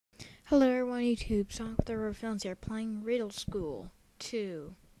Hello everyone, YouTube. Sonic the Road Films here, playing Riddle School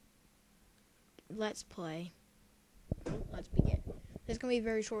 2. Let's play. Let's begin. This is going to be a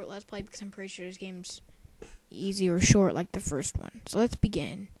very short Let's Play because I'm pretty sure this game's easy or short like the first one. So let's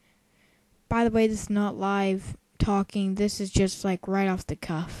begin. By the way, this is not live talking. This is just like right off the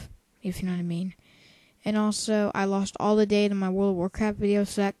cuff, if you know what I mean. And also, I lost all the data in my World of Warcraft video,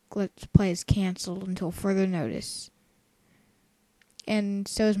 so that Let's Play is canceled until further notice. And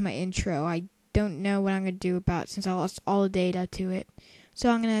so is my intro. I don't know what I'm going to do about it since I lost all the data to it.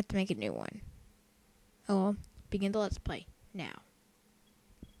 So I'm going to have to make a new one. Oh well, begin the Let's Play now.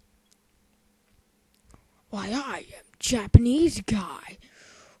 Why, I am Japanese guy.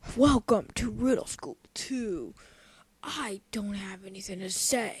 Welcome to Riddle School 2. I don't have anything to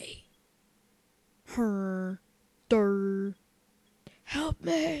say. Help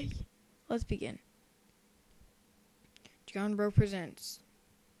me. Let's begin. John Bro presents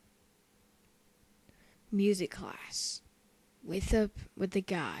music class with a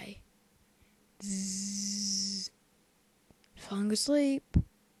guy. Zzz. Falling asleep.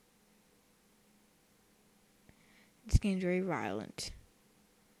 This game's very violent.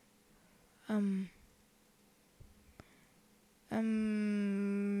 Her.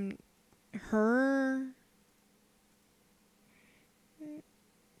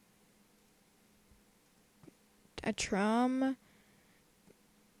 A trum.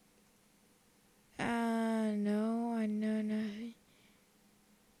 No, I know nothing.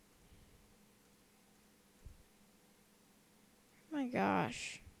 Oh my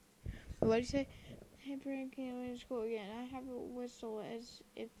gosh. What do you say? Hey, Brandon, can I go to school again? I have a whistle as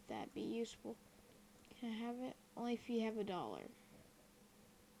if that be useful. Can I have it? Only if you have $1.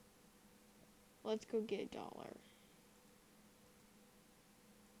 Let's go get $1.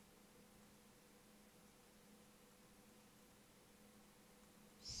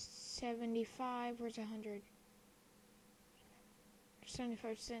 75. Where's 100?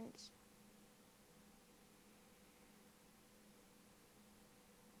 75 cents.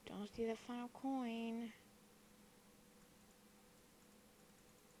 Don't see the final coin.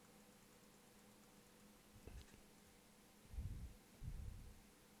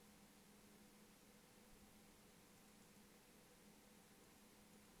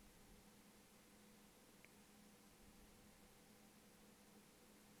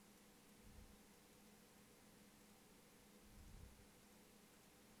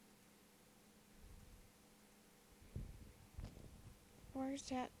 Where's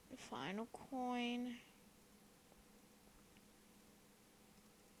that final coin?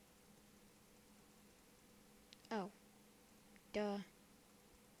 Oh. Duh.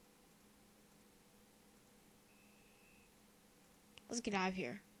 Let's get out of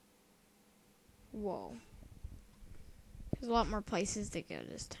here. Whoa. There's a lot more places to go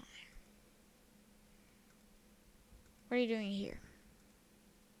this time. What are you doing here?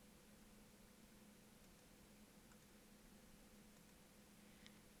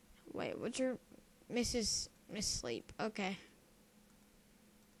 Wait, what's your Miss Sleep? Okay.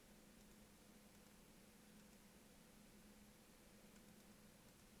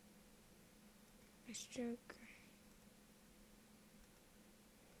 Nice joke.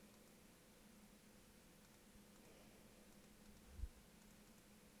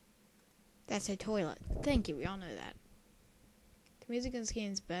 That's a toilet. Thank you, we all know that. The music in this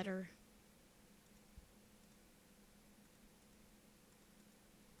game is better.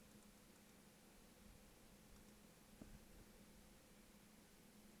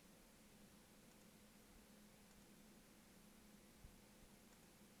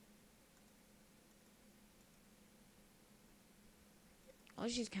 Oh,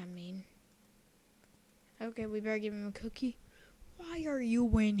 she's kind of mean. Okay, we better give him a cookie. Why are you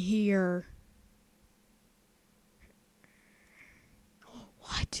in here?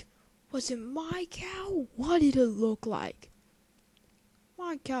 What? Was it my cow? What did it look like?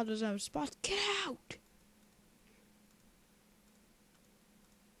 My cow doesn't have spots. Get out!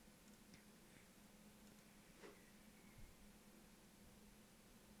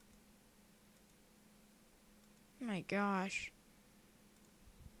 My gosh.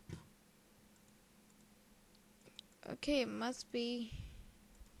 Okay, it must be.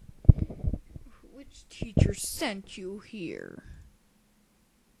 Which teacher sent you here?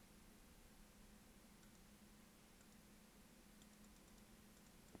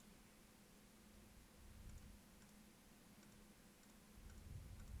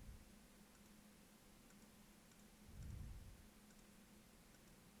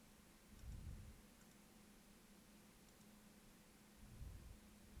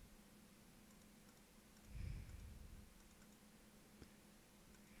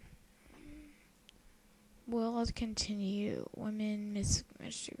 Well, let's continue. Women,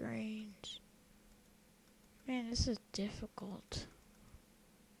 Mr. Grange. Man, this is difficult.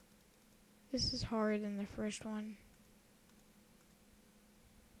 This is harder than the first one.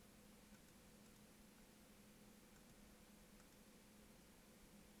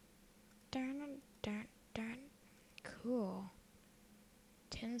 Darn. Cool.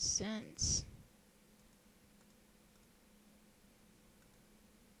 10 cents.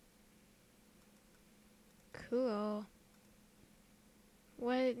 Cool.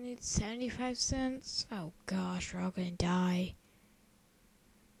 What, it needs 75 cents? Oh gosh, we're all gonna die.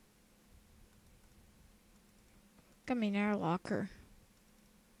 Got me an air locker.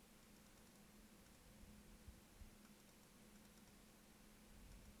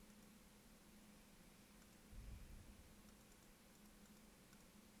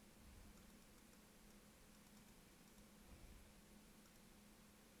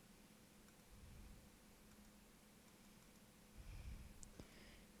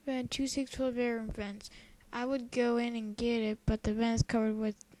 We had 2 6-foot veteran vents. I would go in and get it, but the vent is covered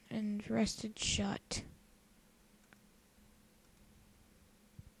with and rested shut.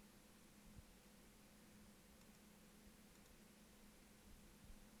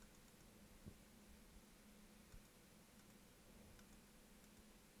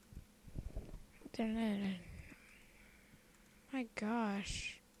 My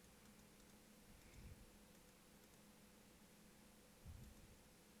gosh.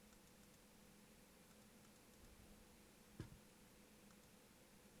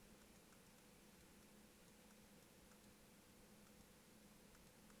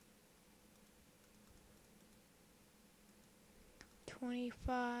 $25,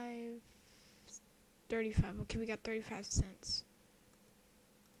 $35. Okay, we got 35 cents.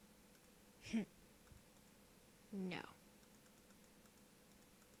 No.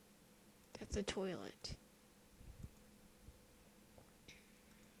 That's a toilet.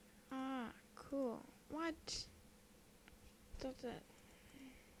 Ah, cool. What? Thought that.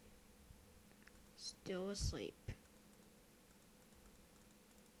 Still asleep.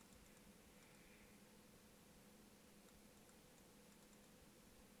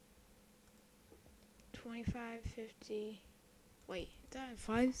 $25, $50. Wait, is that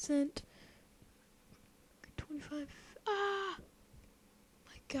 5 cent? 25. Ah!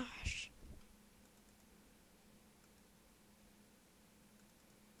 My gosh.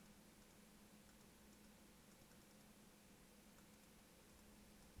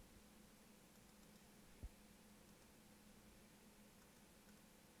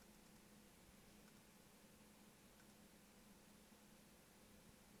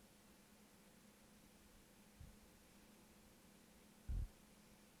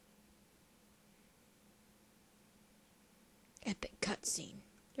 Epic cutscene.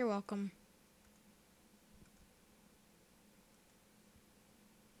 You're welcome.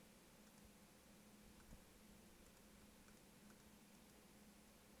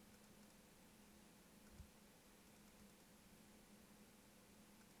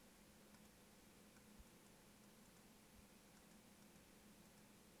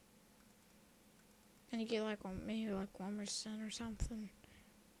 And you get like maybe like 1% or something.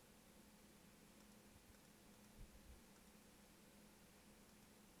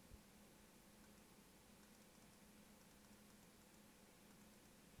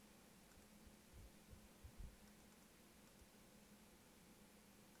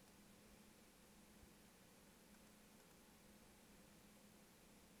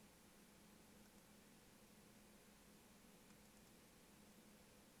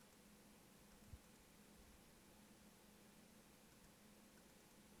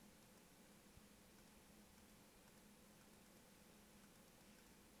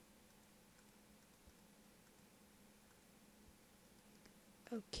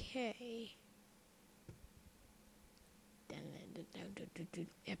 Okay.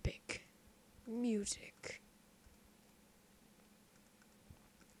 Epic music.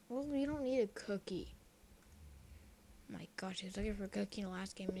 Well, we don't need a cookie. My gosh, he was looking for a cookie in the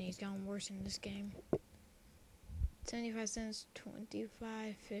last game and he's gotten worse in this game. 75 cents,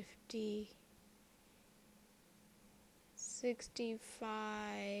 25, 50,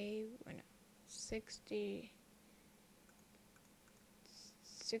 65, or no, 60,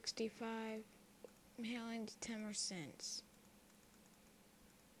 65, hailing to 10 more cents.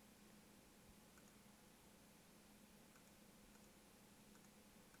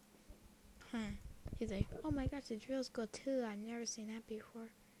 He's like, oh my gosh, the Riddle School too. I've never seen that before.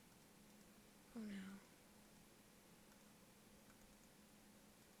 Oh no.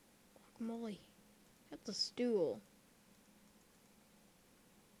 Guacamole. That's a stool.